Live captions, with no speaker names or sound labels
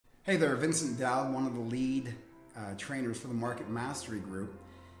Hey there, Vincent Dowd, one of the lead trainers for the Market Mastery Group.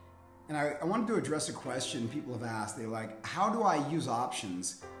 And I wanted to address a question people have asked. They're like, how do I use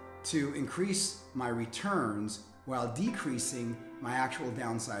options to increase my returns while decreasing my actual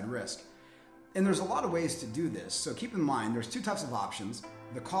downside risk? And there's a lot of ways to do this. So keep in mind, there's two types of options.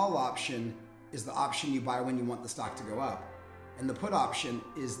 The call option is the option you buy when you want the stock to go up. And the put option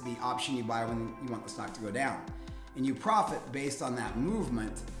is the option you buy when you want the stock to go down. And you profit based on that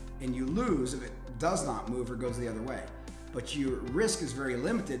movement, and you lose if it does not move or goes the other way. But your risk is very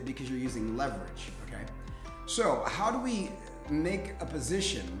limited because you're using leverage, okay? So how do we make a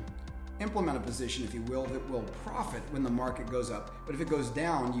position, implement a position, if you will, that will profit when the market goes up, but if it goes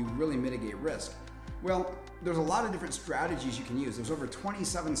down, you really mitigate risk? Well, there's a lot of different strategies you can use. There's over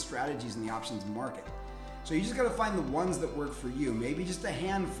 27 strategies in the options market. So you just gotta find the ones that work for you, maybe just a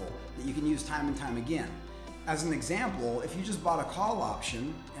handful that you can use time and time again. As an example, if you just bought a call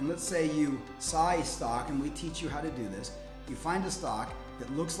option, and let's say you saw a stock, and we teach you how to do this, you find a stock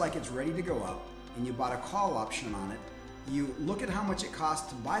that looks like it's ready to go up, and you bought a call option on it, you look at how much it costs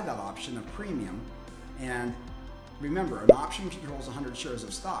to buy that option, a premium, and remember, an option controls 100 shares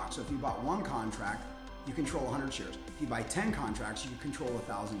of stock. So if you bought one contract, you control 100 shares. If you buy 10 contracts, you control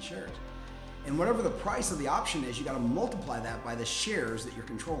 1,000 shares. And whatever the price of the option is, you gotta multiply that by the shares that you're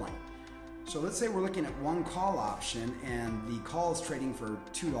controlling. So let's say we're looking at one call option and the call is trading for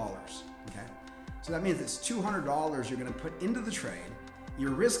 $2, okay? So that means it's $200 you're gonna put into the trade. Your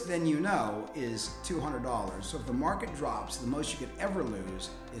risk then, you know, is $200. So if the market drops, the most you could ever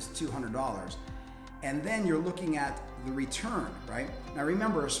lose is $200. And then you're looking at the return, right? Now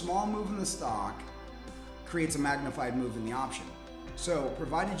remember, a small move in the stock creates a magnified move in the option. So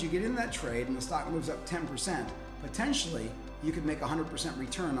provided you get in that trade and the stock moves up 10%, potentially you could make 100%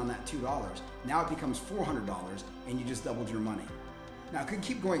 return on that $2. Now it becomes $400 and you just doubled your money. Now it could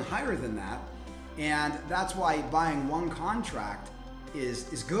keep going higher than that, and that's why buying one contract is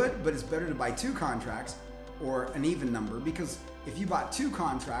good, but it's better to buy two contracts or an even number, because if you bought two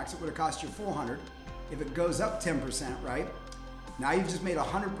contracts, it would have cost you $400. If it goes up 10%, right? Now you've just made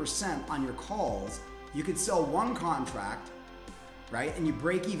 100% on your calls. You could sell one contract, right? And you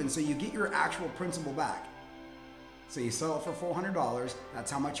break even, so you get your actual principal back. So you sell it for $400, that's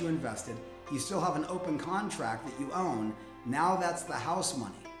how much you invested. You still have an open contract that you own. Now that's the house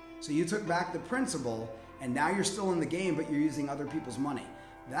money. So you took back the principal, and now you're still in the game, but you're using other people's money.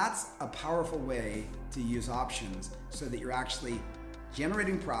 That's a powerful way to use options, so that you're actually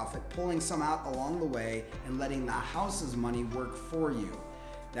generating profit, pulling some out along the way, and letting the house's money work for you.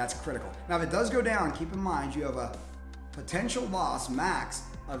 That's critical. Now if it does go down, keep in mind you have a potential loss max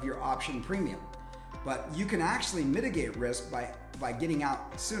of your option premium. But you can actually mitigate risk by getting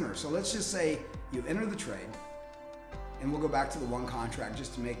out sooner. So let's just say you enter the trade, and we'll go back to the one contract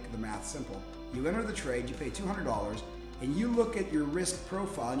just to make the math simple. You enter the trade, you pay $200, and you look at your risk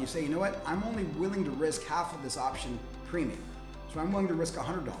profile and you say, you know what, I'm only willing to risk half of this option premium. So I'm willing to risk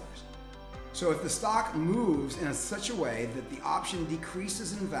 $100. So if the stock moves in such a way that the option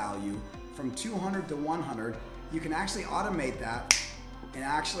decreases in value from 200 to 100, you can actually automate that and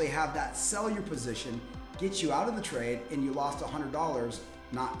actually have that sell your position, get you out of the trade, and you lost $100,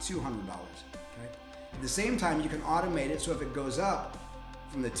 not $200, okay? At the same time, you can automate it, so if it goes up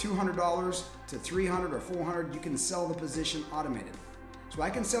from the $200 to $300 or $400, you can sell the position automated. So I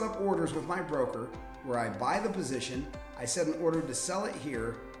can set up orders with my broker where I buy the position, I set an order to sell it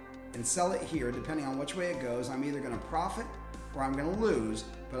here and sell it here, depending on which way it goes. I'm either gonna profit or I'm gonna lose,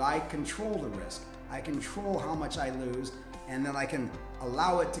 but I control the risk. I control how much I lose, and then I can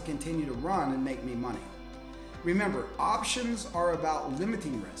allow it to continue to run and make me money. Remember, options are about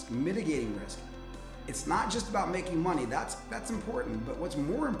limiting risk, mitigating risk. It's not just about making money. That's important, but what's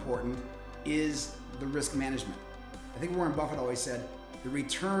more important is the risk management. I think Warren Buffett always said, the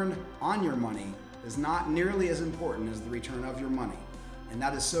return on your money is not nearly as important as the return of your money, and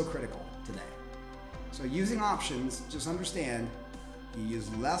that is so critical today. So using options, just understand, you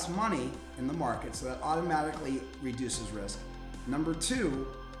use less money in the market, so that automatically reduces risk. Number two,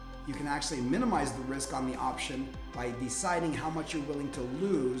 you can actually minimize the risk on the option by deciding how much you're willing to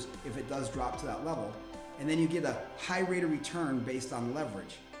lose if it does drop to that level. And then you get a high rate of return based on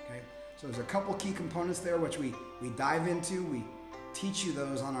leverage, okay? So there's a couple key components there which we dive into. We teach you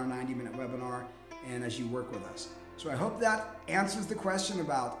those on our 90-minute webinar and as you work with us. So I hope that answers the question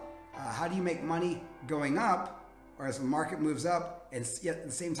about how do you make money going up, or as the market moves up, and yet at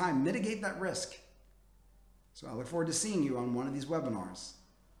the same time mitigate that risk. So I look forward to seeing you on one of these webinars.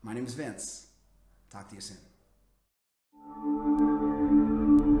 My name is Vince. Talk to you soon.